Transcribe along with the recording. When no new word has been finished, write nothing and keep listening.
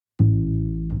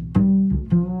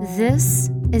This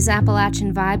is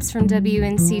Appalachian Vibes from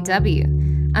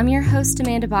WNCW. I'm your host,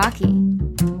 Amanda Bakke.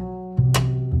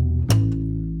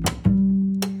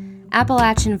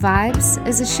 Appalachian Vibes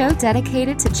is a show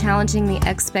dedicated to challenging the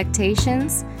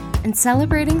expectations and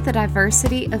celebrating the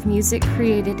diversity of music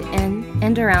created in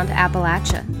and around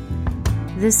Appalachia.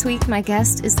 This week, my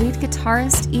guest is lead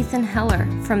guitarist Ethan Heller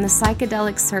from the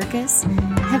Psychedelic Circus,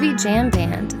 heavy jam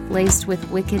band laced with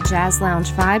wicked jazz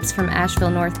lounge vibes from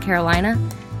Asheville, North Carolina,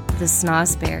 the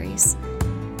Snozzberries.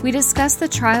 We discuss the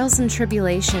trials and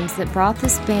tribulations that brought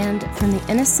this band from the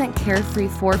innocent, carefree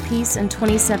four-piece in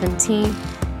 2017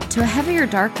 to a heavier,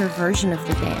 darker version of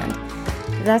the band.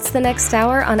 That's the next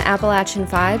hour on Appalachian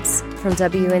Vibes from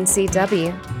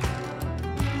WNCW.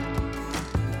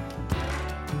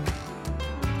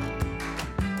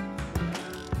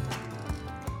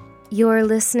 You're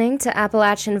listening to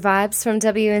Appalachian Vibes from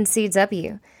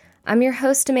WNCW. I'm your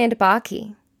host, Amanda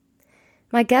Bakke.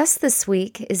 My guest this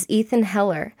week is Ethan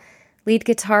Heller, lead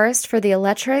guitarist for the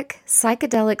electric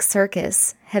Psychedelic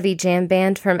Circus heavy jam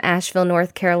band from Asheville,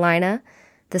 North Carolina,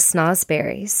 the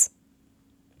Snozzberries.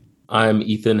 I'm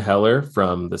Ethan Heller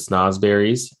from the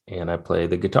Snozzberries, and I play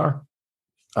the guitar.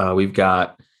 We've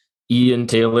got Ian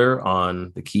Taylor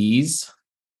on the keys,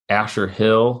 Asher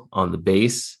Hill on the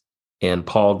bass, and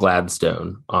Paul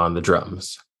Gladstone on the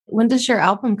drums. When does your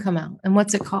album come out, and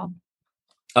what's it called?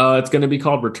 It's going to be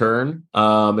called Return.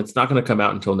 It's not going to come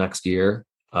out until next year,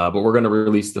 but we're going to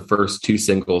release the first two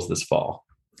singles this fall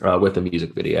with a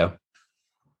music video.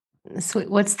 Sweet.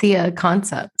 What's the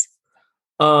concept?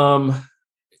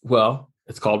 Well,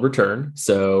 it's called Return,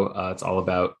 so it's all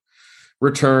about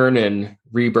return and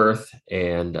rebirth,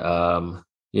 and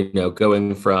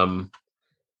going from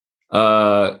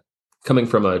coming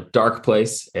from a dark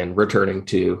place and returning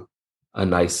to a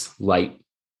nice light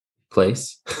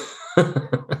place.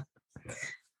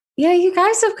 Yeah, you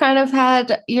guys have kind of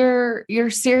had your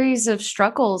series of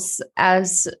struggles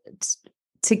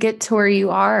to get to where you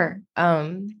are.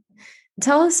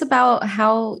 Tell us about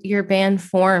how your band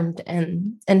formed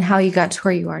and how you got to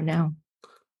where you are now.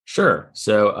 Sure.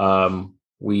 So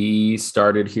we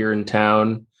started here in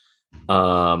town.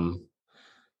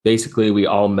 Basically, we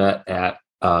all met at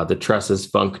the Tresses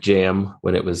Funk Jam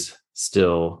when it was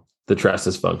still the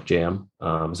Tresses Funk Jam.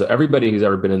 So everybody who's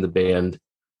ever been in the band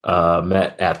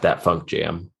met at that Funk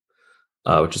Jam,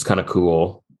 which is kind of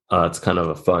cool. It's kind of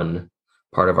a fun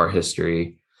part of our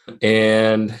history.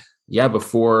 And yeah,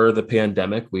 before the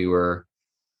pandemic, we were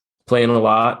playing a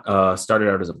lot, started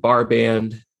out as a bar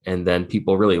band, and then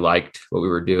people really liked what we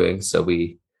were doing. So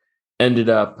we ended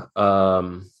up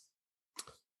writing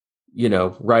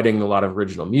a lot of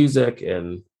original music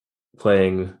and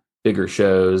playing bigger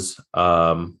shows,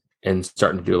 and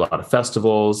starting to do a lot of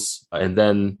festivals. And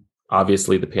then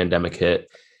obviously the pandemic hit.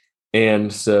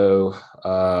 And so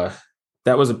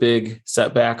that was a big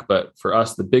setback. But for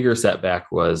us, the bigger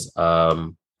setback was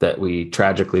that we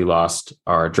tragically lost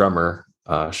our drummer,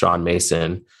 Sean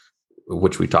Mason,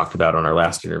 which we talked about on our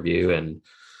last interview. And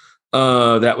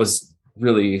that was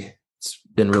really... It's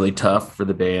been really tough for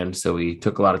the band, so we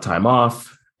took a lot of time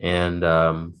off, and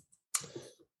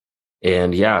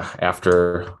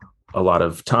after a lot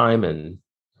of time and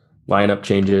lineup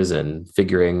changes and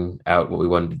figuring out what we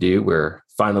wanted to do, we're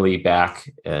finally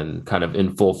back and kind of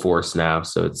in full force now.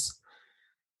 So it's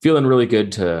feeling really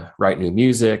good to write new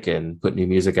music and put new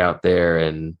music out there,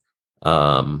 and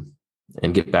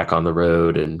get back on the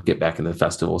road and get back in the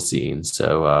festival scene.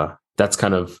 So that's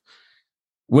kind of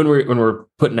when we're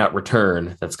putting out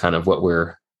Return, that's kind of what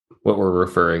we're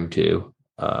referring to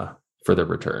for the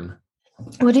Return.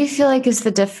 What do you feel like is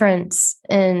the difference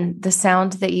in the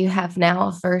sound that you have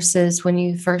now versus when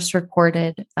you first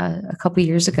recorded a couple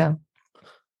years ago?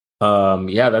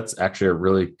 Yeah, that's actually a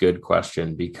really good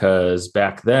question, because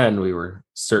back then we were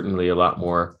certainly a lot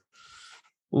more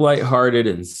lighthearted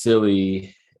and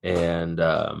silly, and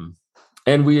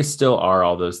we still are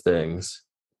all those things.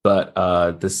 But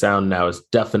the sound now is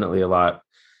definitely a lot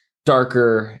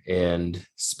darker and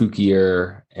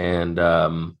spookier and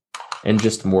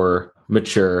just more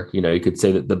mature. You could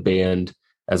say that the band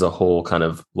as a whole kind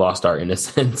of lost our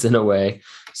innocence in a way.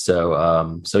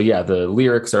 So yeah, the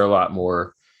lyrics are a lot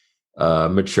more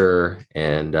mature,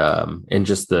 and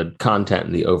just the content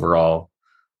and the overall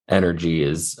energy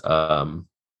is a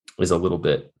little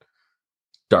bit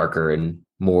darker and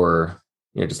more,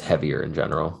 just heavier in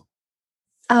general.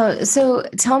 So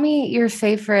tell me your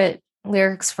favorite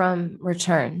lyrics from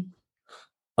Return.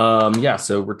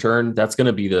 So Return, that's going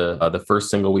to be the first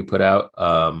single we put out.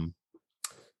 And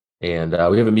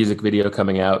we have a music video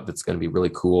coming out that's going to be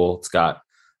really cool. It's got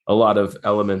a lot of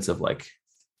elements of like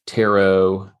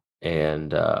tarot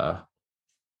and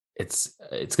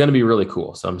it's going to be really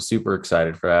cool. So I'm super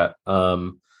excited for that.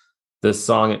 The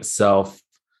song itself,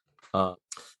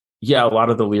 yeah, a lot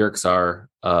of the lyrics are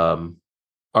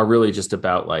really just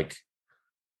about like,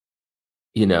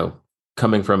 you know,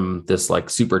 coming from this like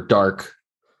super dark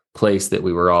place that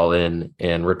we were all in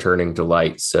and returning to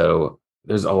light. So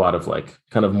there's a lot of like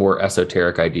kind of more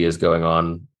esoteric ideas going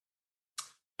on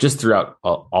just throughout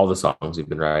all the songs we've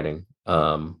been writing.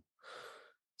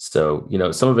 So, you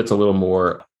know, some of it's a little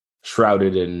more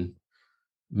shrouded in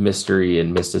mystery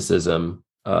and mysticism,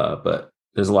 but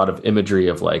there's a lot of imagery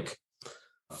of like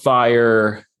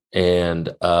fire and,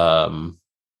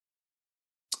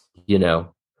 you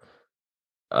know,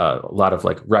 a lot of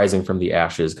like rising from the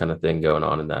ashes kind of thing going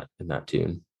on in that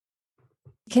tune.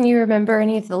 Can you remember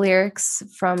any of the lyrics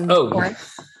from the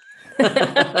chorus?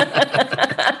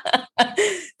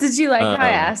 Did you like how I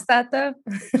asked that though?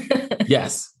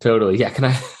 Yes, totally. Yeah. Can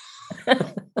I?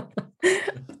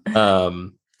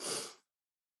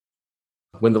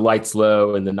 When the light's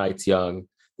low and the night's young,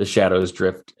 the shadows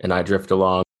drift and I drift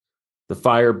along. The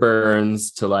fire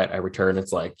burns, to light I return.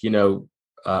 It's like, you know,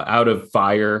 out of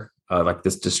fire, like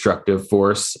this destructive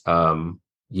force,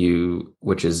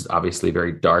 which is obviously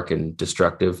very dark and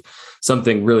destructive,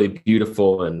 something really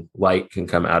beautiful and light can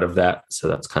come out of that. So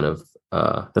that's kind of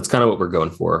what we're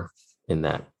going for in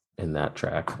that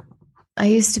track. I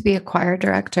used to be a choir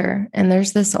director, and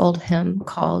there's this old hymn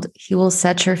called "He Will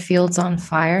Set Your Fields on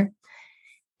Fire,"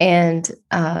 and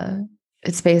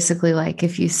it's basically like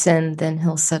if you sin, then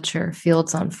He'll set your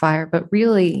fields on fire. But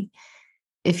really,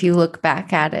 if you look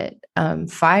back at it,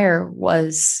 fire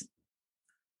was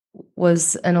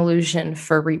an illusion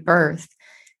for rebirth,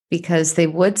 because they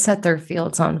would set their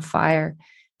fields on fire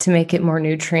to make it more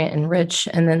nutrient and rich,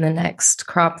 and then the next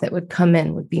crop that would come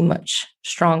in would be much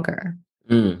stronger.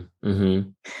 Mm-hmm.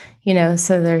 You know,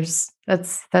 so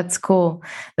that's cool.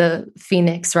 The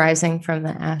phoenix rising from the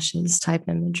ashes type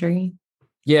imagery.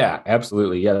 Yeah,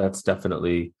 absolutely. Yeah, that's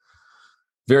definitely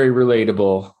very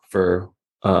relatable for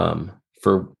kind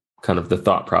of the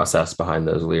thought process behind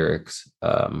those lyrics.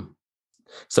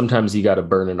 Sometimes you got to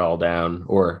burn it all down,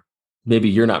 or maybe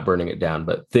you're not burning it down,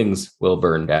 but things will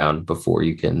burn down before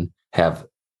you can have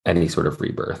any sort of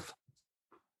rebirth.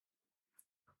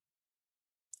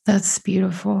 That's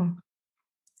beautiful.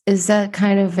 Is that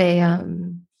kind of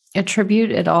a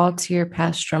tribute at all to your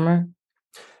past drummer?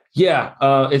 Yeah,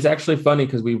 it's actually funny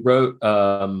because we wrote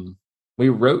a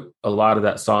lot of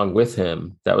that song with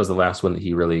him. That was the last one that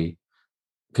he really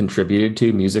contributed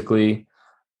to musically.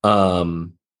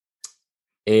 And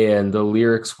the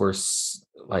lyrics were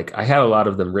like, I had a lot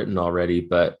of them written already,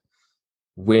 but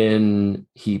when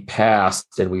he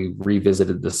passed and we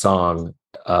revisited the song,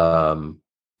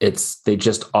 they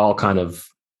just all kind of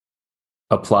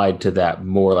applied to that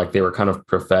more, like they were kind of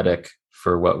prophetic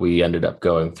for what we ended up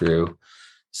going through.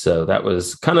 So that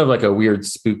was kind of like a weird,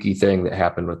 spooky thing that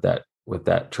happened with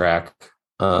that track.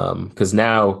 Because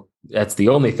now that's the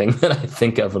only thing that I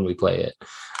think of when we play it.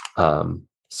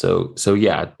 So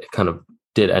yeah, it kind of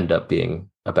did end up being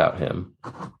about him.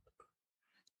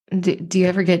 Do you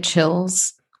ever get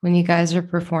chills when you guys are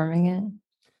performing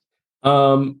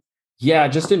it? Yeah,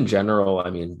 just in general. I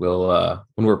mean, we'll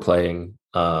when we're playing,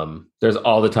 there's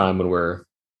all the time when we're,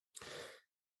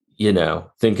 you know,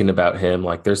 thinking about him.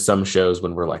 Like there's some shows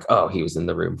when we're like, oh, he was in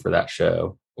the room for that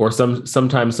show. Or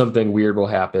sometimes something weird will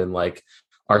happen, like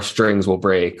our strings will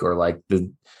break, or like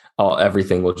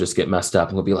everything will just get messed up,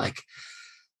 and we'll be like,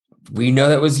 we know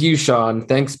that was you, Sean.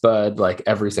 Thanks, bud. Like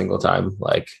every single time,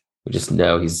 like we just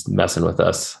know he's messing with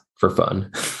us for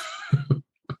fun.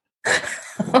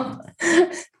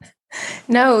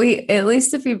 No, at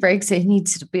least if he breaks it, he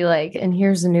needs to be like, and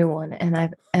here's a new one,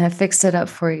 and I fixed it up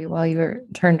for you while you were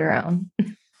turned around.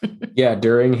 Yeah,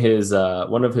 during his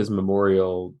one of his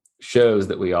memorial shows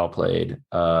that we all played.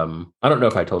 I don't know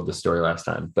if I told this story last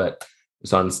time, but I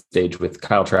was on stage with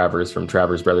Kyle Travers from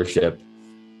Travers Brothership,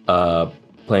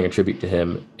 playing a tribute to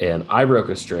him, and I broke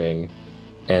a string,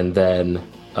 and then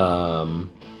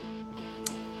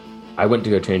I went to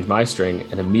go change my string,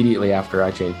 and immediately after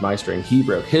I changed my string, he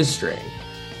broke his string.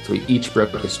 So we each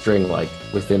broke a string like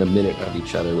within a minute of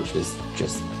each other, which is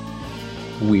just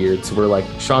weird. So we're like,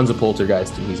 Sean's a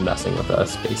poltergeist and he's messing with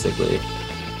us, basically.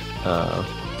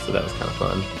 So that was kind of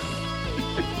fun.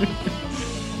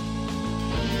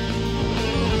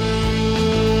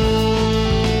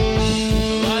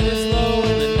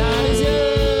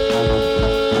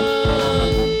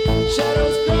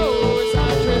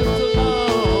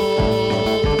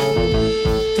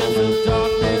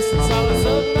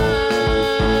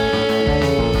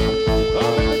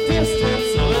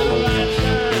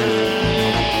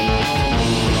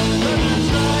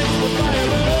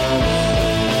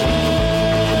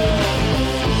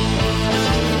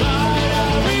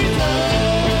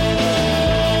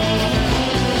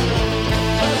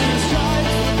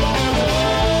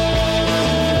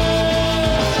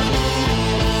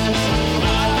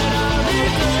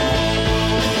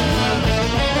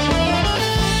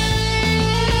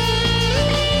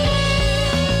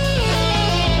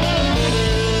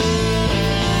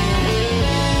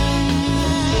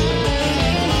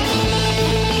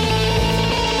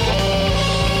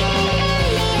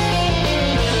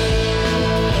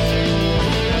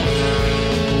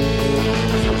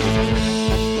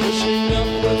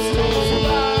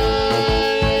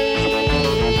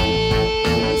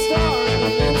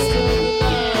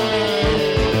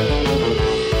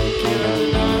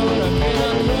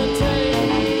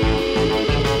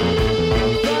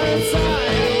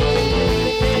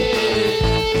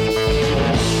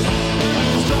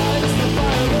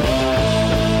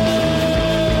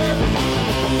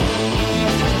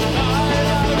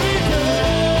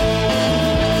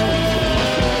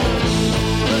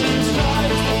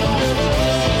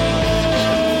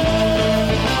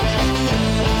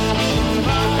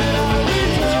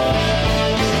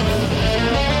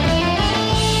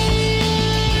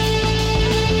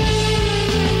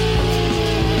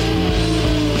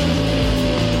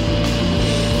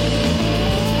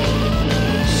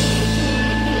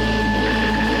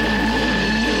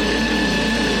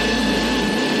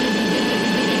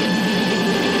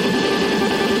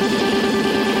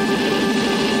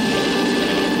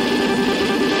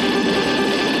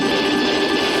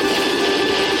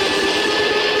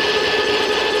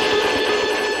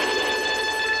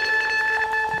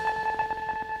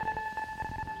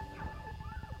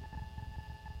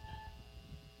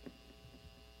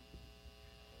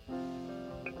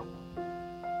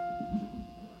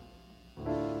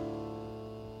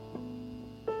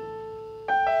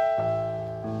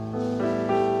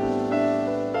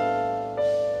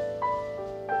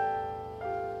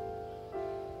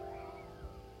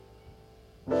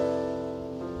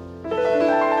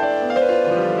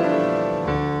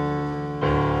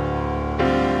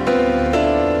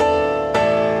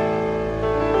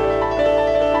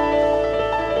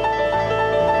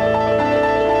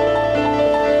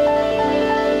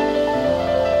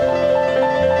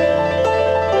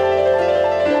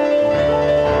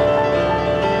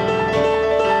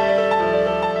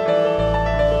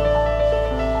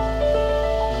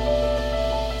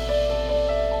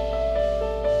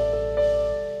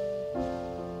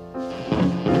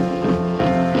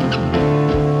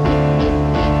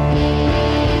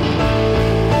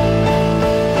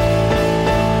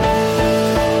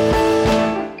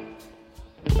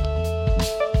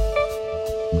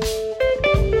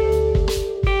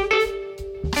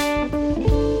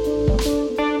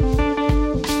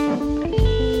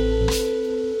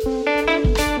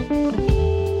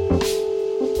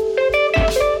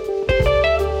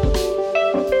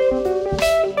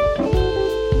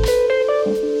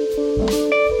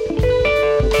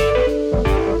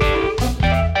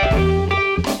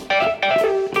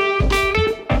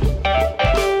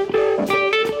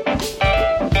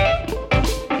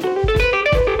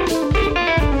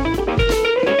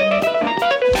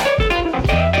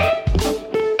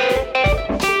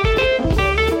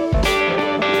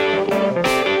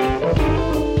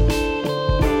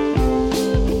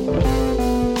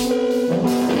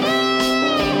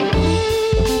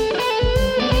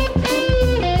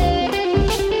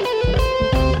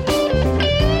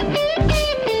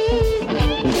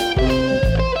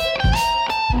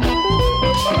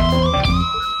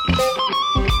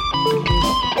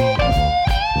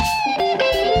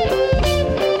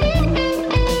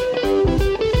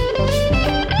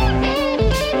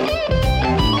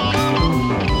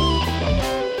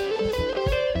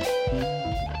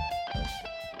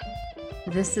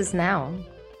 This is Now.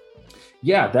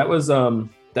 Yeah, that was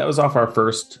off our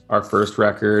first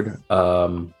record,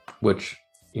 which,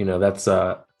 you know, that's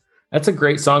a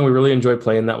great song. We really enjoy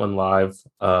playing that one live.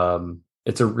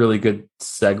 It's a really good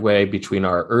segue between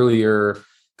our earlier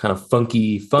kind of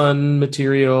funky fun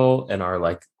material and our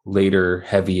like later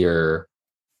heavier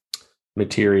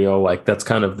material. Like that's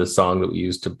kind of the song that we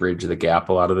use to bridge the gap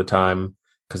a lot of the time,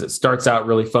 because it starts out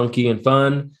really funky and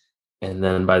fun, and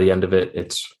then by the end of it,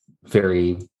 it's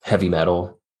very heavy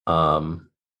metal.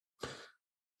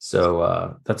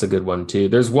 So that's a good one too.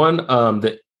 There's one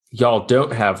that y'all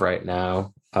don't have right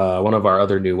now. One of our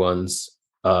other new ones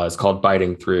is called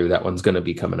Biting Through. That one's going to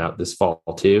be coming out this fall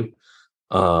too.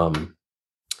 And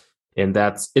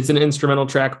it's an instrumental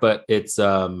track, but it's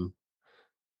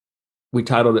we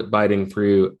titled it Biting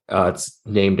Through. It's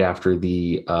named after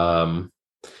the I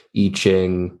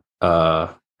Ching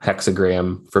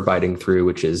hexagram for biting through,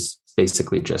 which is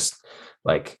basically just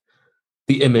like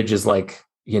the image is like,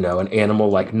 you know, an animal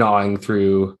like gnawing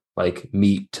through like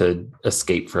meat to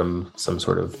escape from some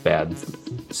sort of bad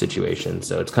situation.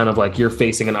 So it's kind of like you're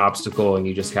facing an obstacle and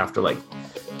you just have to like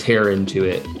tear into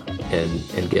it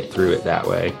and get through it that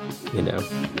way, you know.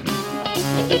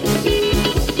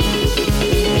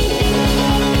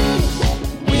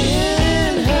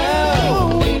 When,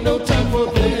 how, ain't no time for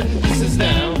then, this is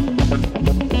now.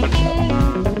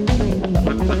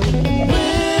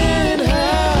 When,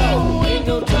 how, ain't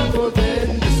no time for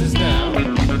then, this is now.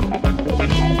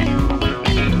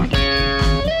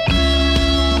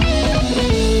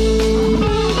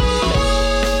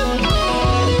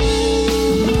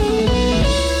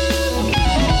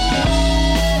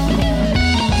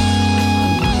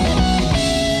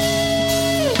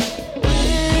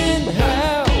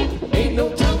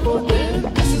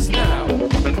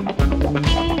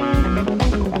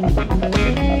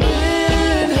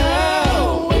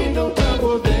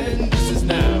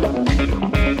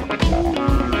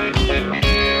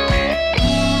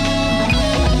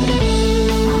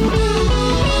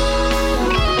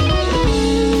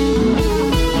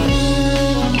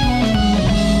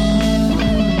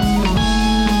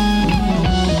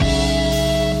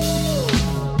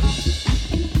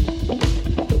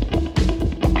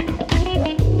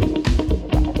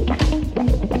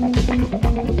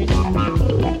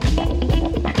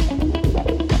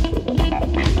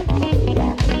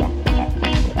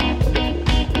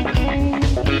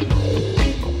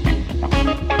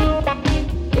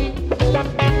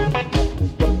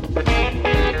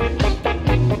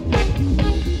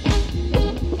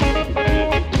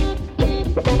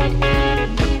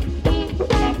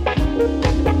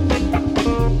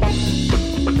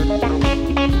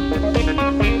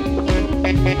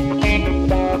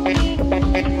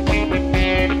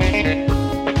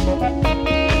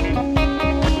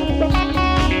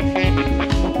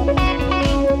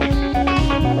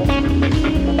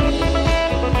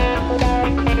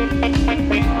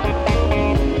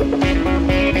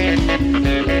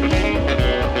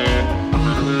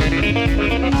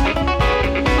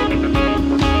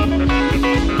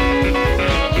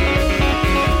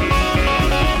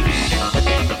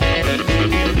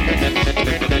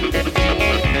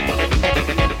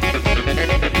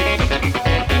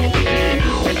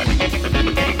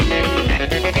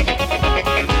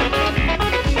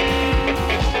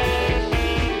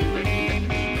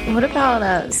 What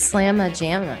about Slamma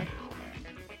Jamma?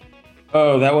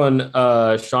 Oh, that one,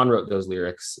 Sean wrote those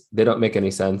lyrics. They don't make any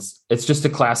sense. It's just a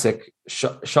classic.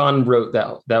 Sean wrote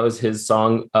that. That was his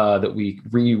song that we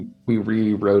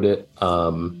rewrote it. I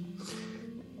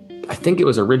think it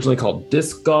was originally called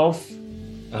Disc Golf.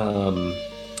 And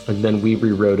then we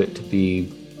rewrote it to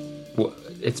be,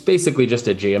 it's basically just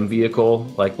a jam vehicle.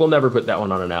 Like, we'll never put that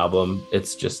one on an album.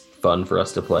 It's just fun for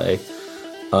us to play.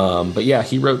 But yeah,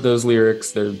 he wrote those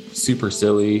lyrics. They're super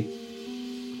silly.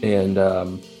 And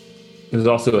there's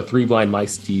also a Three Blind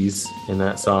Mice tease in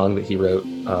that song that he wrote,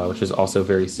 which is also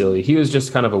very silly. He was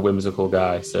just kind of a whimsical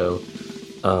guy. So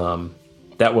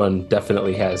that one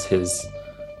definitely has his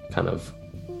kind of,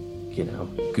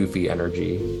 goofy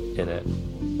energy in it.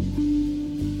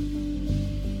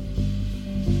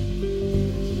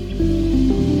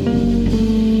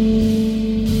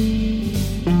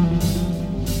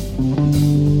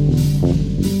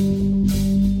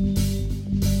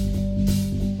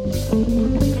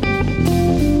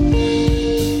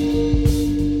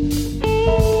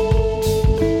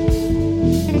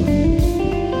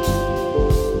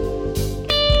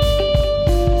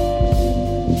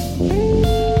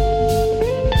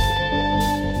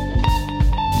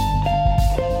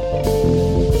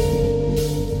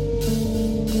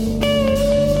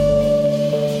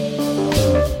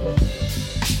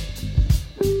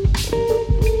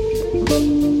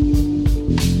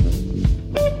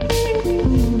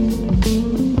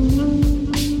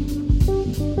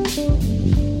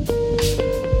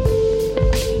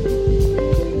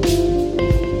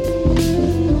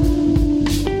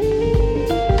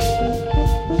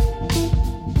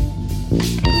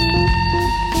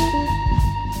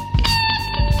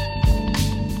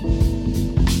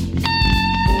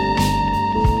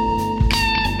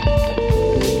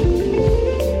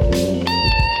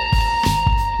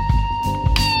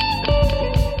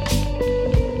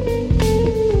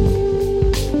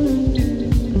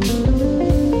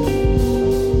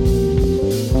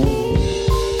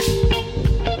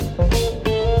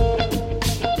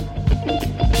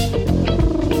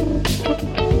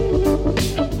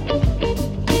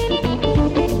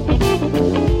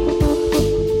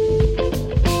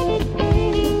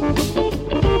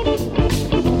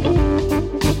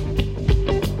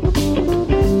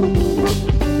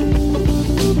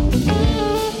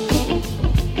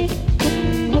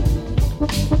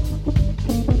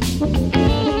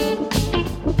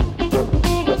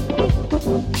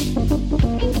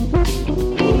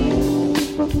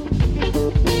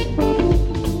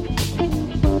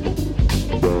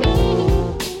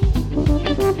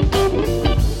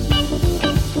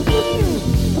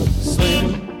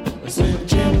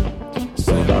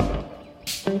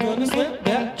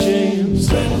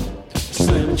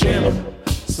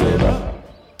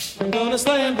 Gonna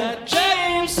slam that chain.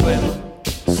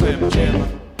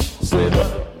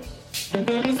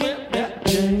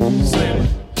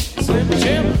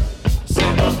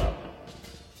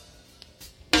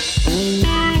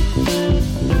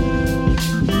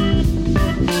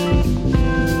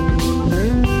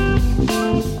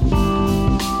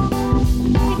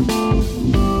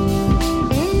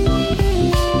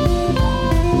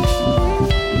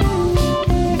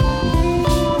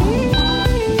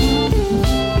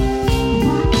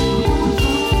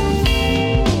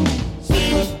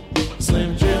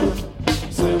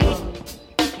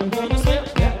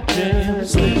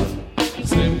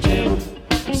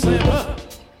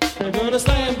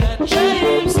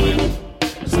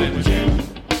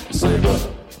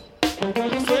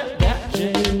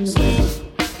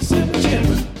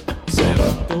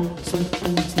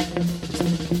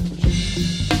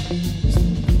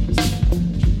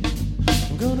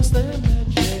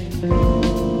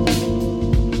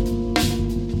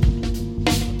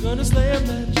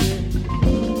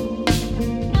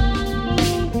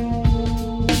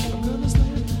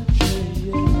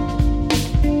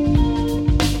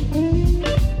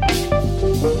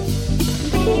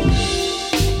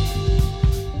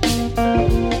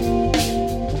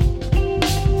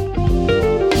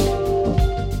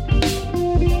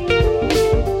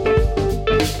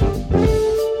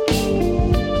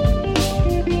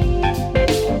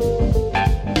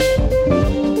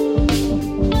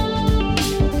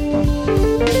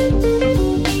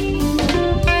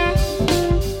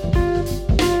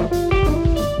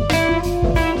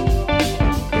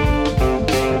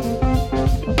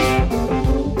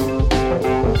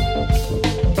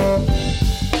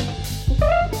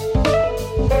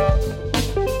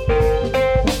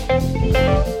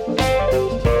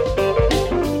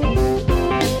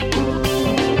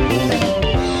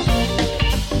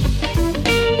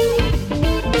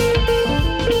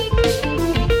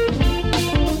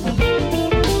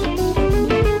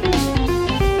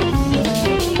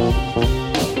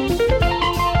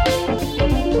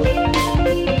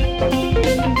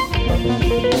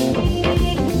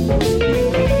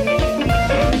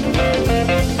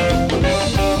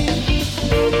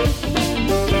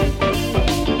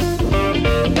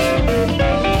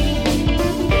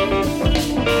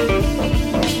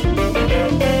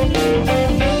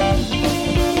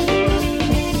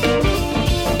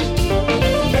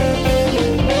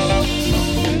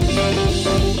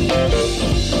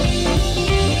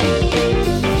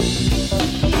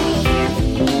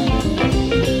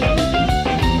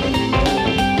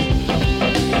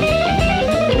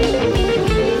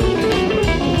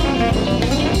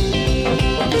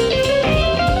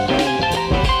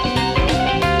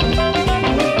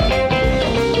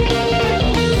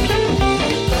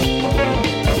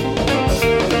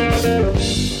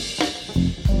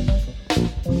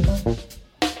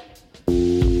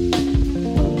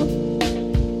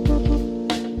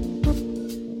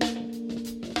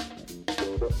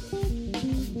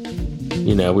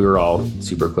 we were all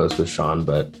super close with Sean,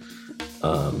 but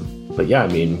yeah, I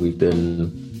mean, we've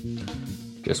been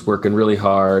just working really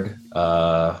hard.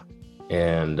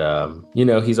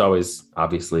 He's always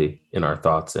obviously in our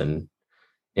thoughts and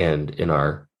in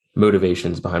our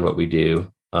motivations behind what we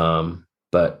do.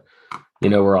 But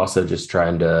we're also just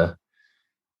trying to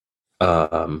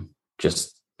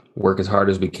just work as hard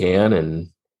as we can. And,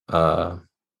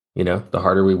 the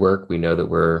harder we work, we know that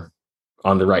we're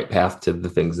on the right path to the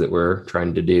things that we're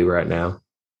trying to do right now.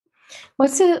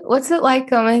 What's it like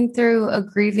going through a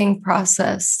grieving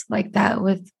process like that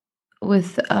with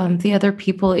the other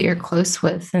people that you're close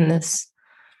with in this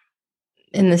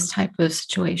type of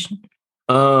situation?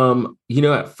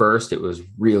 At first it was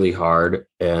really hard.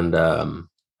 And,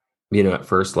 at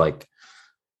first, like,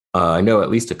 I know at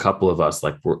least a couple of us,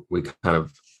 like we kind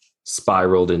of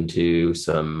spiraled into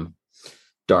some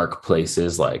dark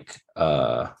places. Like,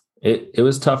 it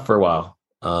was tough for a while.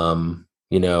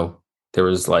 There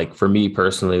was, like, for me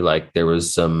personally, like there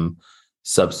was some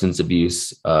substance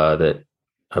abuse, that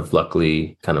I've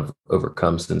luckily kind of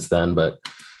overcome since then, but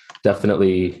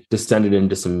definitely descended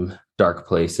into some dark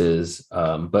places.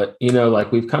 But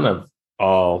like we've kind of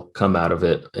all come out of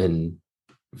it in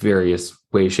various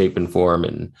ways, shape, and form.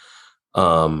 And,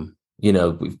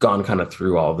 we've gone kind of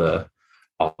through all the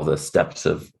steps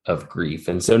of grief.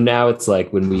 And so now it's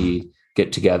like when we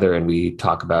get together and we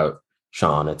talk about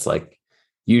Sean, it's like,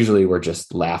 usually we're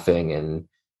just laughing and,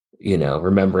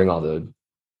 remembering all the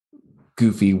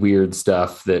goofy, weird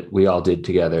stuff that we all did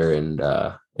together, and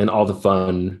all the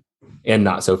fun and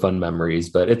not so fun memories.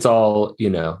 But it's all,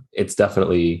 it's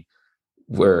definitely,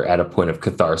 we're at a point of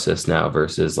catharsis now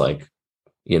versus like,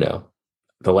 the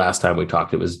last time we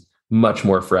talked, it was much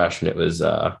more fresh, and it was,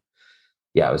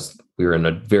 we were in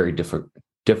a very different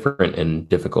and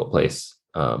difficult place.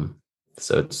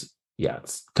 So it's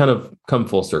kind of come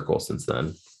full circle since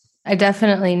then. I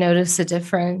definitely notice a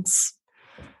difference.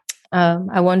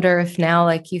 I wonder if now,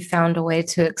 like, you found a way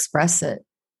to express it,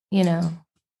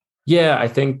 Yeah, I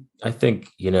think,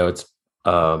 it's,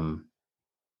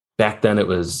 back then it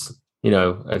was,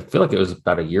 I feel like it was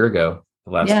about a year ago,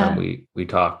 the last time we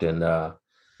talked, and,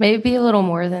 maybe a little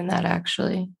more than that,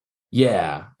 actually.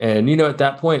 Yeah. And, at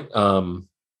that point, I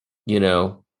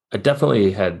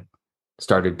definitely had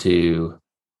started to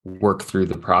work through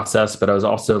the process, but I was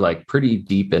also like pretty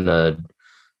deep in a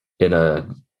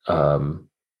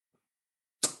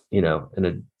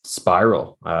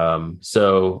spiral.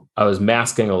 So I was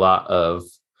masking a lot of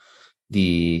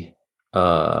the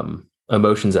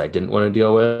emotions that I didn't want to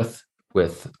deal with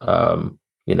with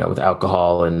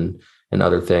alcohol and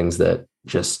other things that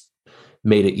just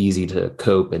made it easy to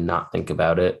cope and not think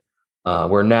about it.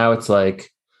 Where now it's like,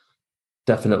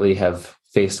 definitely have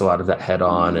faced a lot of that head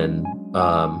on, and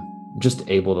just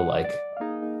able to like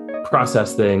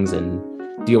process things and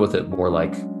deal with it more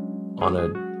like on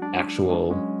an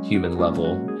actual human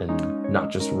level, and not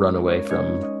just run away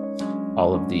from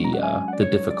all of the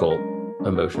difficult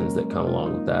emotions that come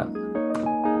along with that.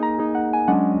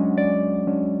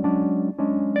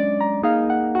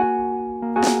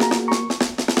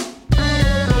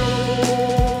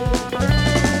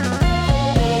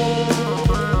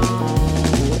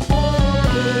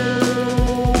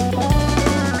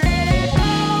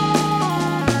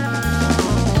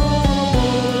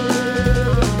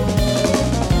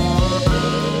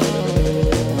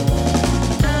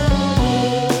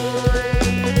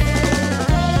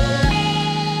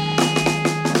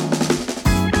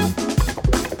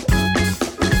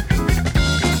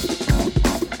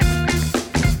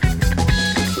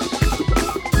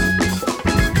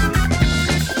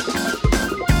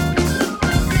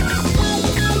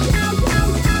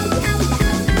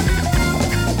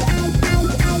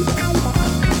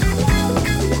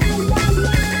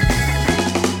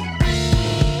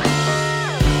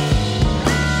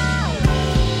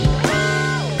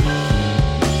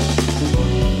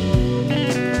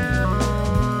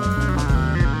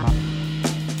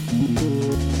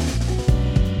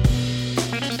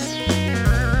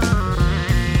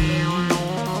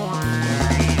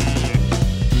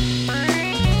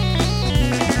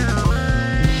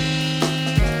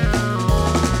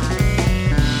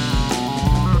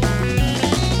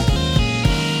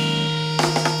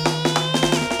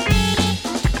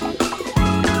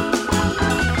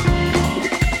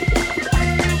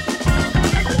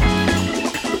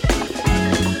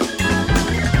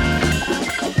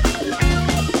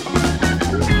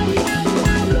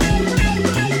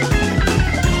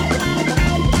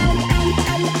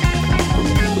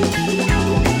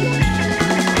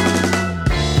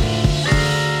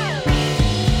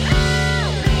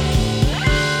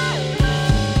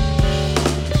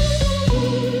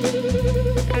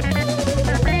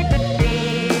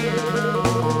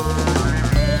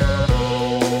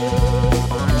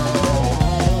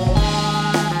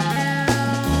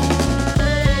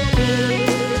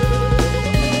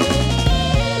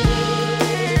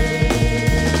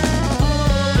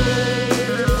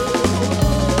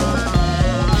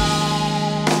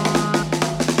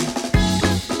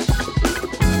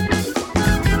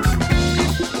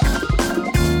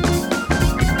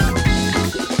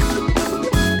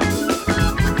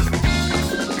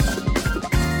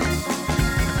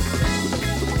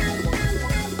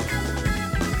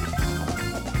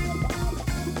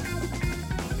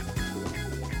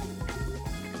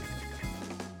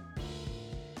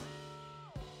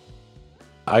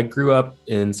 I grew up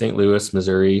in St. Louis,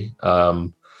 Missouri.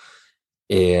 And,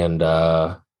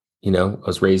 I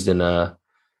was raised in a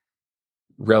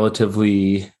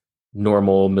relatively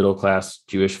normal middle class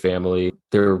Jewish family.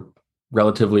 They're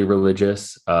relatively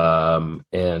religious.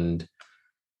 And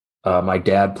my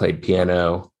dad played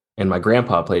piano and my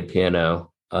grandpa played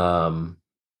piano.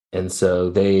 And so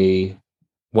they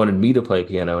wanted me to play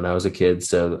piano when I was a kid.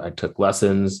 So I took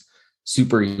lessons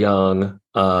super young.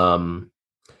 And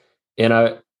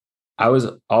I was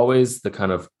always the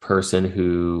kind of person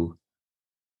who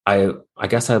I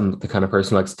guess I'm the kind of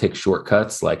person who likes to take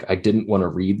shortcuts. Like I didn't want to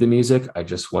read the music. I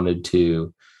just wanted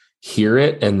to hear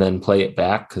it and then play it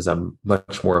back because I'm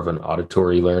much more of an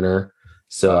auditory learner.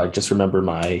 So I just remember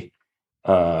my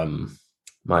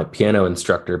piano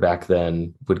instructor back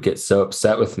then would get so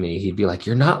upset with me. He'd be like,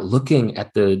 "You're not looking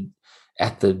at the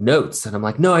notes." And I'm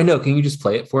like, "No, I know. Can you just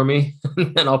play it for me?"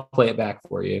 And I'll play it back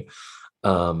for you.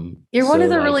 You're one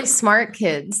of the really smart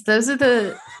kids. Those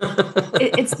are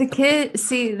it's the kid.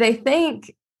 See, they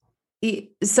think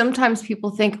sometimes people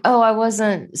think, "Oh, I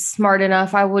wasn't smart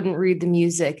enough. I wouldn't read the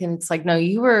music." And it's like, no,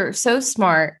 you were so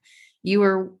smart. You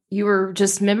were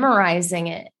just memorizing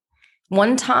it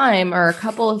one time or a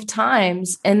couple of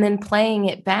times and then playing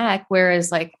it back.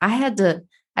 Whereas like I had to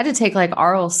take like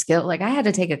oral skill. Like I had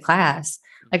to take a class,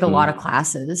 like a lot of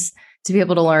classes to be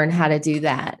able to learn how to do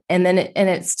that. And then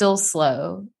it's still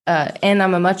slow. And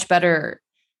I'm a much better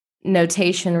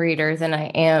notation reader than I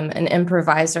am an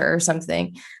improviser or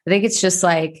something. I think it's just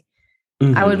like,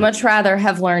 I would much rather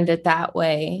have learned it that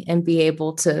way and be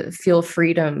able to feel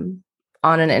freedom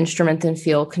on an instrument than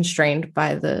feel constrained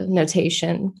by the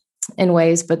notation in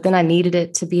ways. But then I needed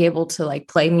it to be able to like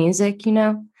play music,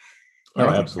 Oh,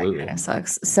 absolutely. That kind of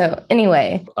sucks. So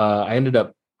anyway, I ended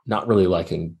up not really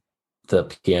liking the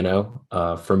piano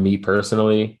for me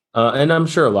personally. And I'm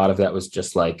sure a lot of that was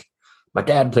just like, my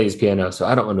dad plays piano, so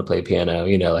I don't want to play piano,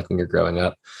 like when you're growing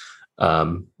up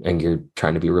and you're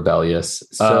trying to be rebellious.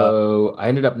 So I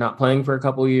ended up not playing for a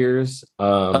couple years. When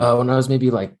I was maybe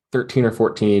like 13 or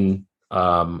 14,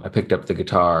 I picked up the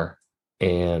guitar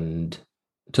and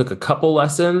took a couple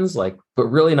lessons, but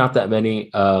really not that many.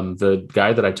 The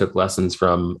guy that I took lessons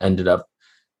from ended up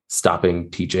stopping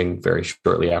teaching very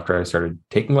shortly after I started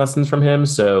taking lessons from him.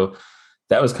 So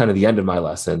that was kind of the end of my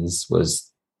lessons, was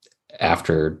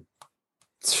after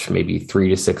maybe 3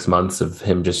 to 6 months of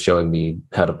him just showing me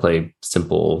how to play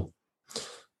simple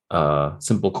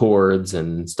chords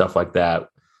and stuff like that.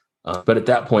 But at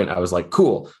that point I was like,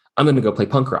 cool, I'm going to go play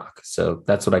punk rock. So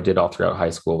that's what I did all throughout high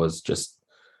school, was just,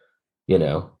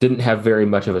 didn't have very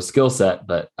much of a skill set,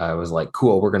 but I was like,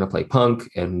 cool, we're going to play punk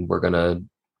and we're going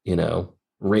to,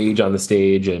 rage on the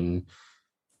stage and,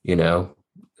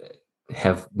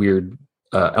 have weird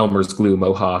Elmer's glue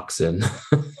mohawks and,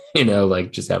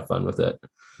 just have fun with it.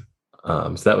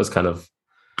 So that was kind of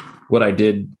what I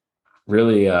did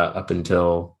really up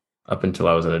until I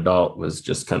was an adult, was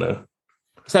just kind of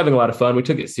was having a lot of fun. We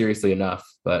took it seriously enough,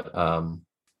 but,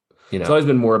 it's always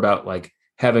been more about like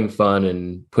having fun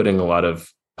and putting a lot of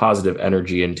positive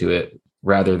energy into it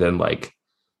rather than like,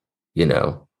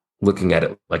 looking at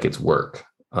it like it's work.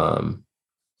 And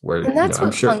that's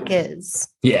what punk is.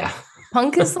 Yeah.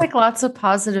 Punk is like lots of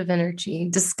positive energy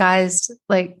disguised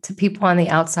like to people on the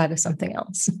outside of something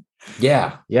else.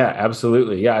 Yeah,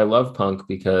 absolutely. Yeah, I love punk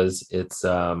because it's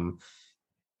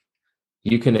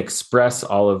you can express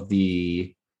all of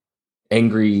the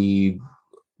angry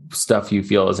stuff you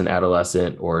feel as an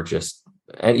adolescent, or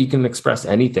and you can express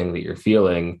anything that you're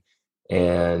feeling,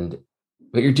 but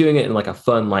you're doing it in like a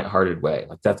fun, lighthearted way.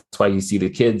 Like that's why you see the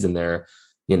kids in there.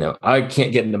 I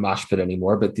can't get into mosh pit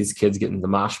anymore, but these kids get in the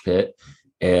mosh pit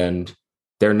and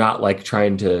they're not like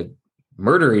trying to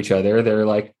murder each other. They're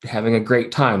like having a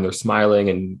great time. They're smiling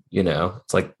and,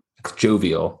 it's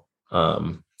jovial.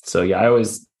 So yeah, I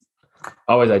always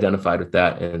identified with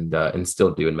that and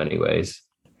still do in many ways.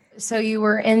 So you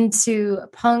were into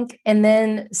punk and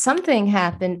then something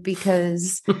happened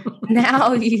because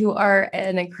now you are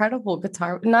an incredible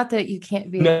guitar. Not that you can't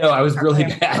be. No, I was really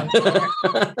bad.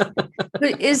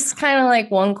 But it's kind of like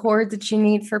one chord that you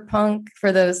need for punk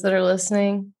for those that are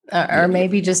listening, or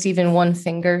maybe just even one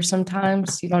finger.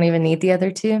 Sometimes you don't even need the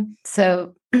other two.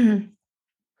 So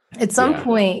at some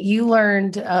point you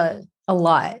learned a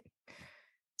lot.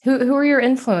 Who were your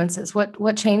influences?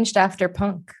 What changed after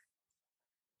punk?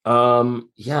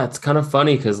 It's kind of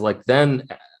funny because like then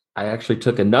I actually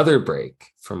took another break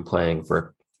from playing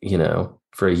for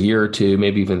a year or two,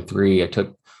 maybe even 3. I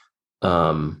took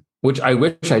which I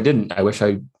wish I didn't. I wish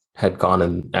I had gone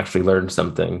and actually learned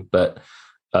something, but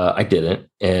I didn't.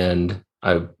 And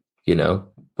I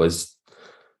was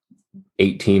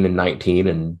 18 and 19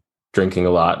 and drinking a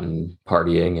lot and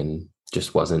partying, and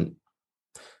just I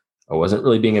wasn't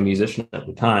really being a musician at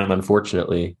the time.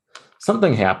 Unfortunately,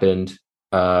 something happened.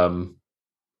 I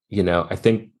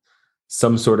think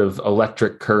some sort of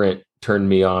electric current turned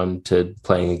me on to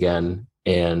playing again.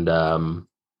 And then,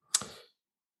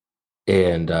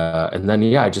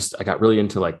 yeah, I got really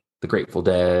into like the Grateful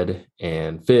Dead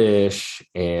and Fish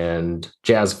and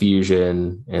jazz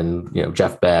fusion and,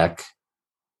 Jeff Beck,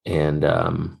 and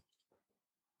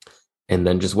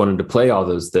then just wanted to play all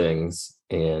those things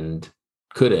and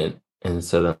couldn't. And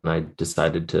so then I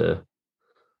decided to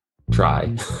try,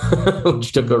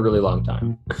 which took a really long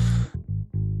time.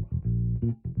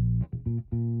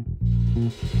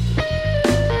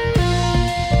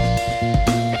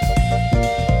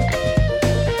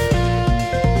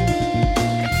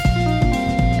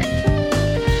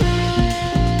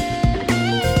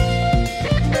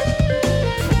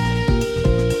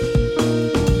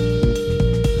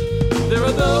 There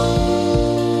are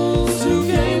those who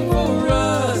came for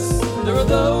us. There are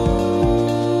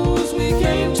those we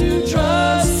came to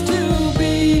trust to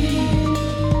be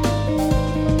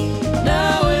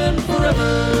now and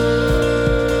forever.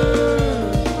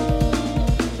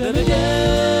 Then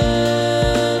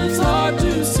again, it's hard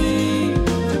to see,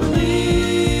 to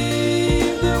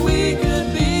believe that we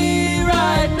could be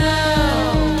right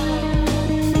now,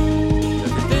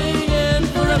 everything and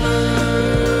forever.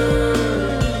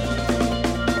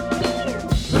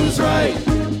 Who's right?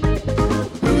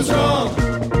 Who's wrong?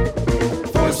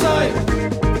 Foresight,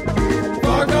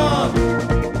 far gone.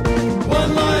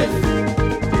 One life,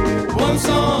 one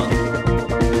song,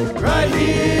 right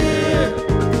here.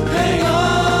 Hang on.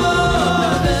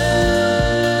 Now and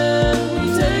then we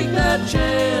take that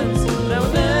chance. Now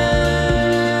and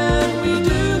then we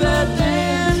do that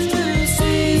dance to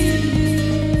see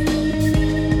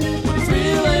what is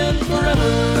real and forever.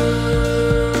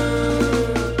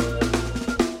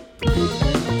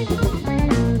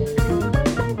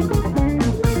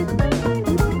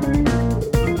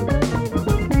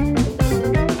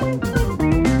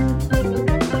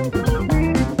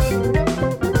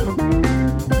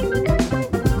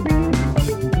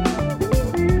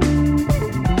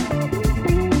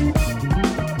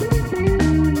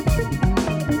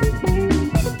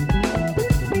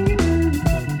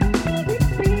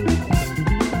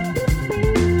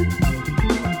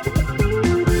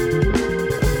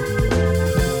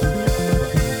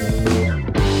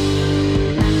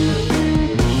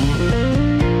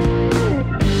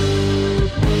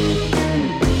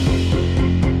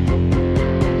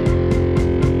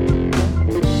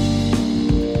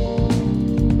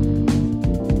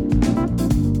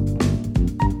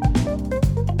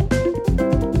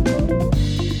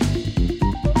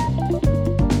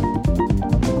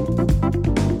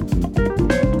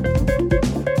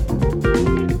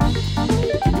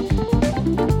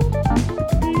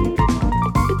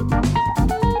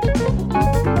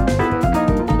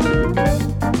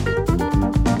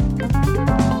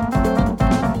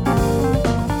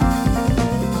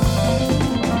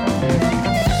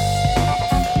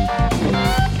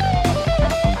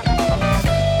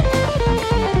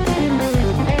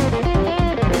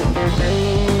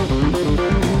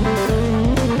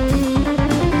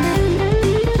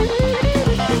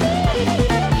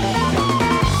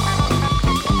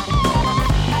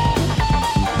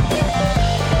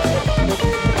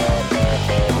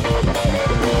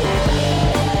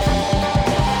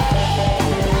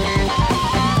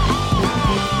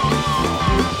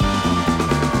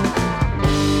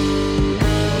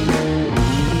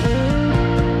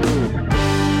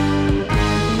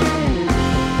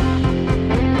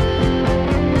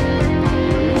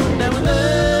 Now and then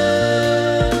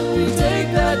we take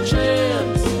that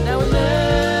chance. Now and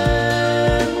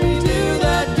then we do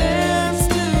that dance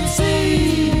to see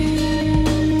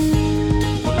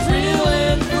what is real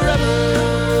and forever.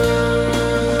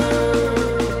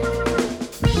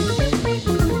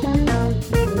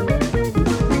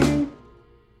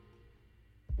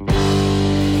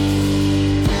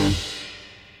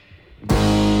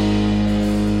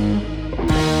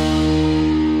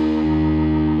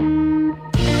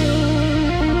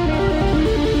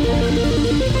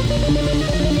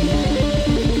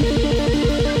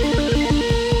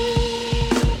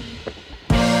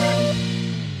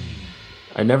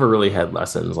 I never really had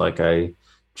lessons. Like, I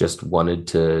just wanted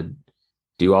to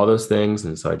do all those things.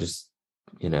 And so I just,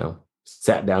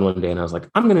 sat down one day and I was like,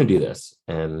 I'm going to do this.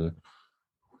 And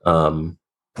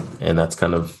that's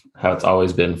kind of how it's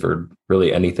always been for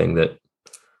really anything that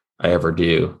I ever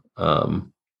do. I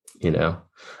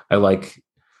like,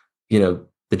 the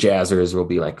jazzers will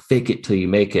be like, fake it till you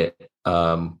make it.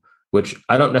 which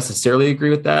I don't necessarily agree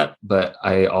with that, but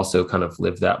I also kind of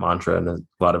live that mantra in a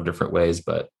lot of different ways.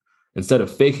 But instead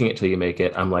of faking it till you make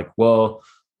it, I'm like, well,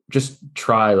 just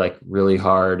try like really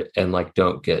hard and like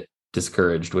don't get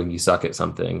discouraged when you suck at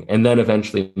something. And then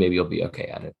eventually maybe you'll be okay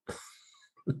at it.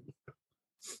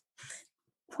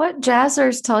 What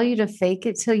jazzers tell you to fake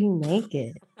it till you make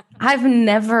it? I've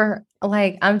never,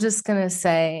 like, I'm just going to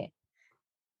say,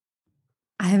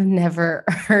 I've never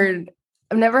heard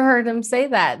him say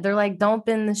that. They're like, don't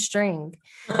bend the string.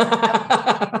 Don't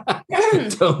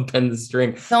bend the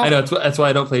string. I know that's why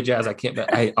I don't play jazz. I can't bend.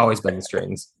 I always bend the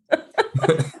strings.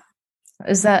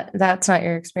 That's not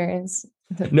your experience?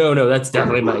 No, that's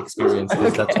definitely my experience.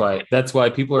 Okay. That's why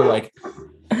people are like,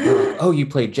 oh, you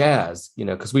play jazz,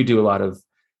 because we do a lot of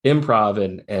improv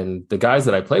and the guys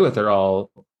that I play with are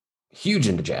all huge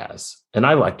into jazz, and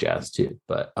I like jazz too.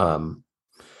 But I'm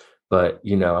like,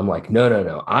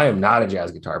 no, I am not a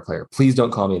jazz guitar player. Please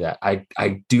don't call me that.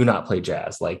 I do not play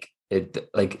jazz.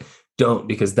 Don't,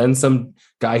 because then some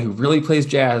guy who really plays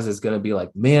jazz is going to be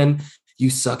like, man,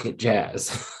 you suck at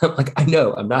jazz. I'm like, I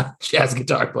know, I'm not a jazz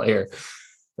guitar player.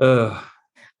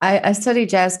 I studied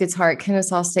jazz guitar at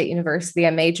Kennesaw State University.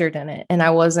 I majored in it, and I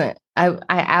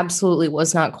absolutely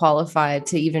was not qualified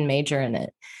to even major in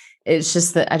it. It's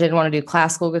just that I didn't want to do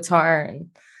classical guitar, and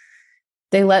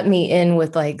they let me in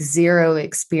with like zero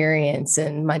experience.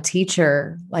 And my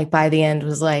teacher, like by the end,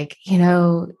 was like,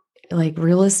 like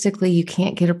realistically, you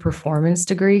can't get a performance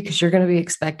degree because you're going to be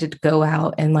expected to go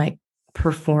out and like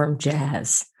perform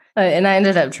jazz. And I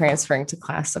ended up transferring to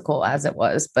classical as it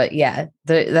was. But yeah,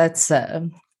 that's a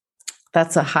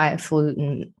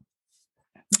highfalutin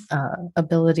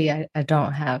ability I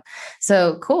don't have.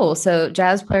 So cool. So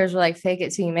jazz players were like, fake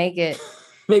it till you make it.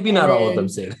 Maybe not all of them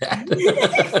say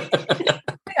that.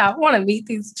 Yeah, I want to meet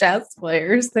these jazz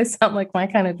players. They sound like my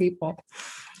kind of people.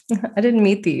 I didn't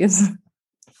meet these.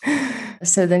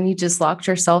 So then you just locked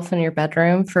yourself in your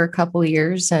bedroom for a couple of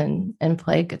years and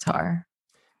played guitar.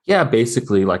 Yeah,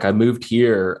 basically, like I moved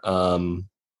here to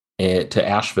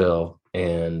Asheville,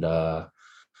 and I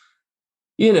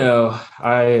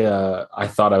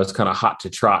thought I was kind of hot to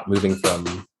trot moving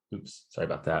from. Oops, sorry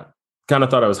about that. Kind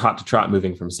of thought I was hot to trot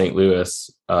moving from St.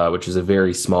 Louis, which is a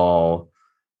very small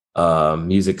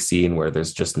music scene where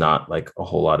there's just not like a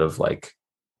whole lot of like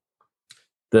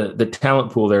the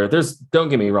talent pool there. Don't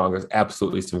get me wrong, there's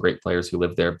absolutely some great players who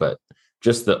live there, but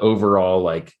just the overall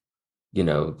like,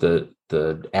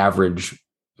 the average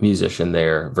musician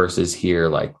there versus here,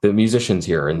 like the musicians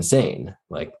here are insane.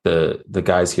 Like the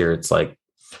guys here, it's like,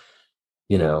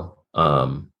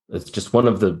 it's just one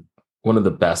of the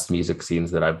best music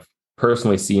scenes that I've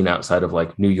personally seen outside of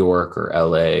like New York or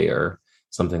LA or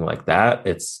something like that.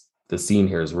 The scene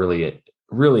here is really,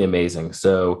 really amazing.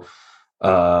 So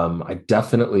I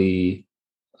definitely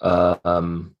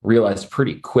realized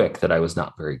pretty quick that I was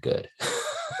not very good.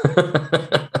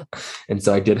 And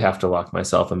so I did have to lock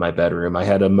myself in my bedroom. I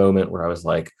had a moment where I was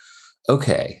like,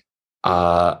 okay,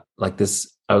 like this,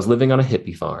 I was living on a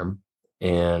hippie farm,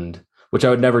 and which I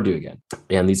would never do again.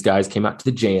 And these guys came out to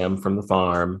the jam from the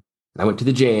farm. I went to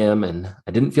the jam and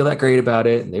I didn't feel that great about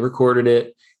it. And they recorded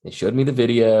it. They showed me the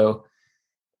video.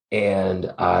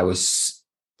 And I was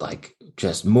like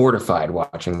just mortified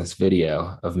watching this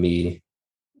video of me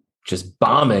just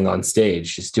bombing on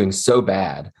stage, just doing so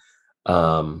bad.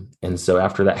 And so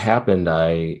after that happened,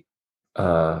 I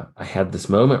had this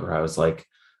moment where I was like,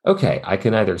 okay, I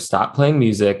can either stop playing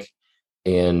music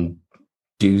and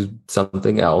do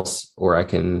something else, or I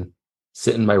can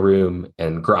sit in my room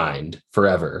and grind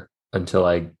forever until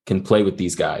I can play with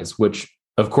these guys, which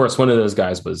of course, one of those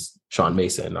guys was Sean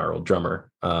Mason, our old drummer.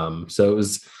 So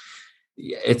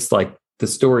it's like the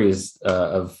story is,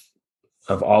 of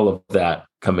all of that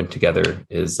coming together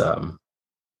is kind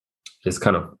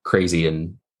of crazy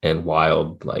and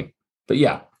wild. Like, but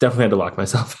yeah, definitely had to lock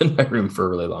myself in my room for a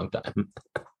really long time.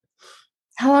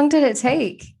 How long did it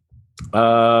take?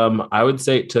 I would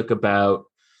say it took about,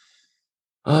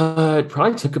 it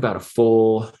probably took about a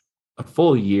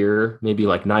full year, maybe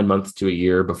like 9 months to a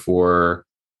year before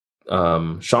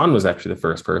Sean was actually the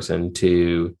first person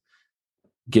to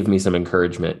give me some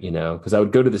encouragement, because I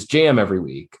would go to this jam every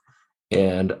week.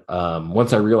 And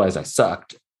once I realized I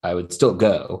sucked, I would still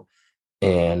go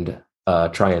and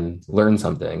try and learn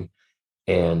something.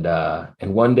 And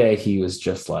one day he was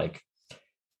just like,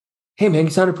 hey man,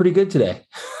 you sounded pretty good today.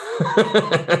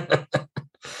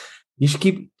 You should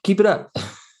keep it up.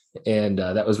 And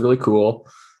that was really cool.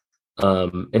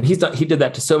 And he did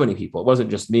that to so many people. It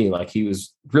wasn't just me. Like, he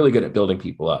was really good at building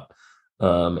people up.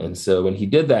 And so when he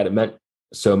did that, it meant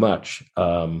so much.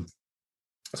 So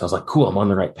I was like, cool, I'm on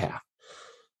the right path.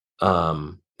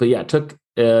 yeah,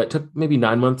 it took maybe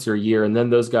 9 months or a year. And then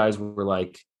those guys were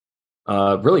like,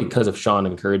 really because of Sean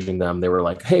encouraging them, they were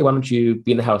like, hey, why don't you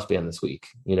be in the house band this week?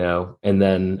 And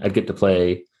then I'd get to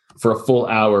play for a full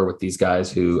hour with these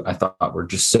guys who I thought were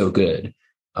just so good.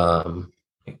 I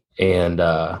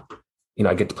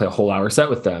get to play a whole hour set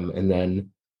with them. And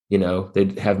then,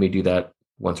 they'd have me do that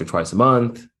once or twice a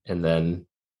month. And then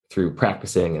through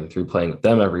practicing and through playing with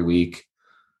them every week,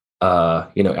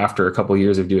 after a couple of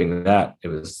years of doing that, it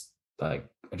was like,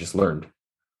 I just learned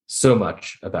so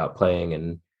much about playing.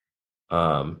 And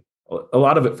a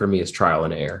lot of it for me is trial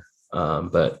and error.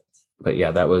 But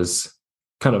yeah, that was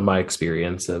kind of my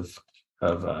experience of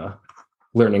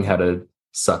learning how to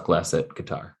suck less at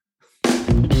guitar.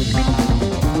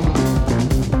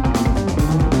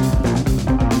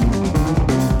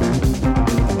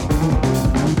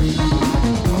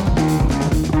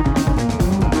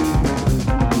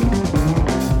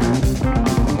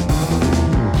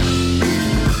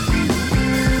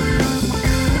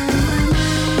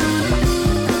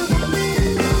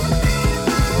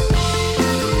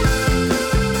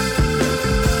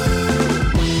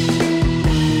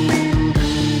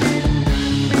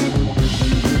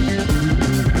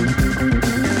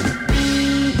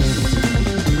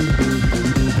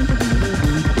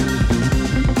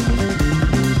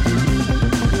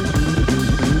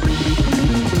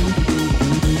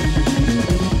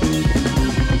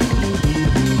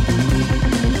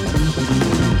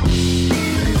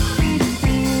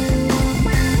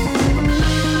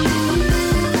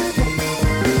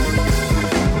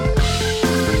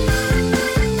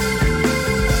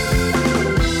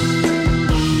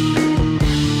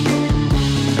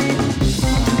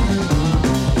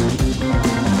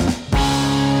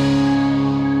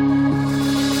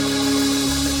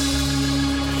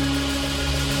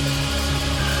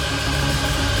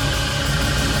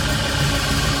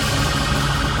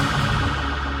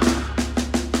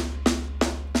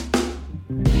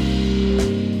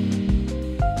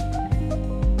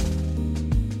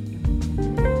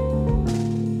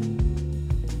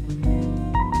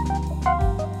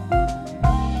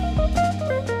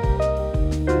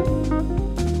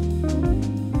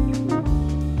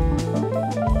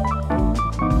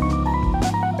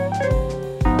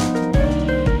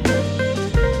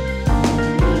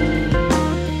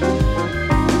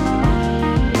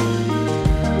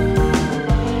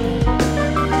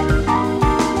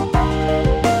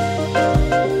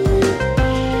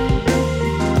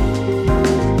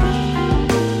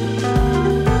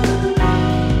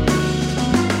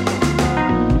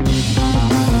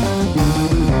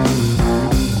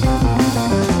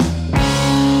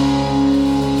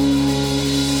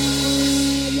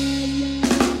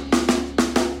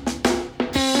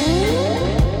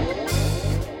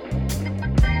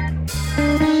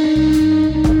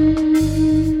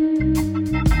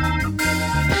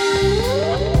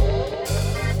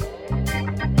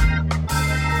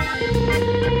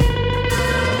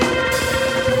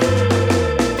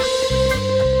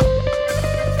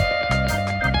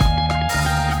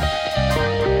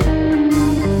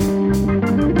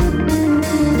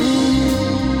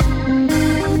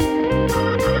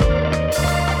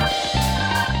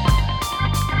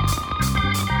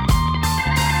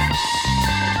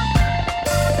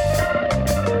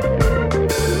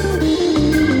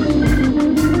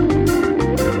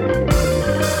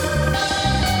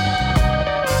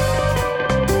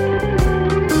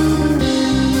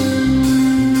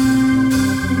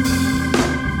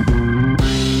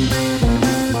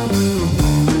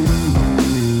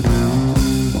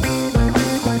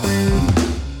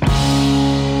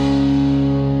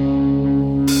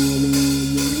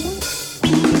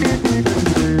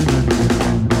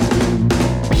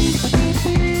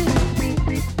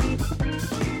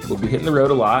 hitting the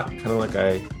road a lot, kind of like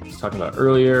I was talking about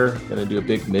earlier. Going to do a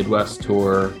big Midwest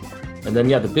tour. And then,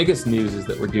 yeah, the biggest news is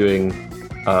that we're doing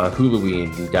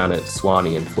Halloween down at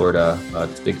Swanee in Florida.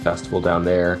 It's a big festival down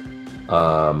there.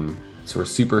 So we're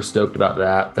super stoked about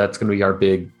that. That's going to be our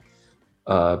big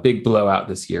blowout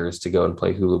this year, is to go and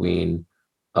play Halloween.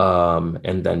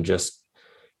 And then just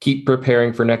keep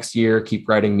preparing for next year, keep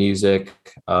writing music.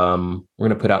 We're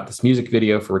going to put out this music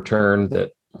video for Return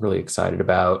that I'm really excited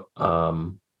about.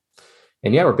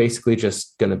 And yeah, we're basically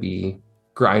just going to be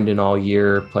grinding all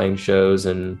year, playing shows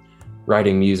and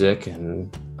writing music,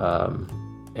 and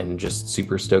just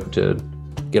super stoked to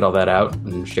get all that out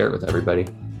and share it with everybody.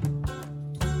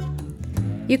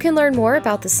 You can learn more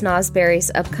about the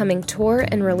Snozzberries' upcoming tour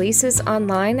and releases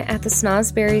online at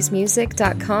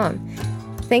thesnozzberriesmusic.com.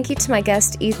 Thank you to my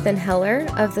guest Ethan Heller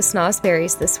of the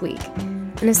Snozzberries this week.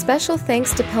 And a special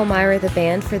thanks to Palmyra the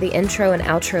band for the intro and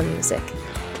outro music.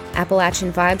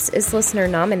 Appalachian Vibes is listener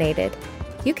nominated.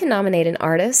 You can nominate an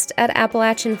artist at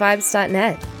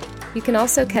appalachianvibes.net. You can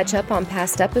also catch up on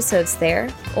past episodes there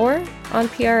or on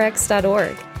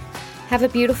prx.org. Have a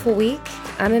beautiful week.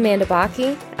 I'm Amanda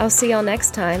Bakke. I'll see y'all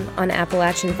next time on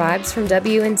Appalachian Vibes from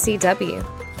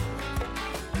WNCW.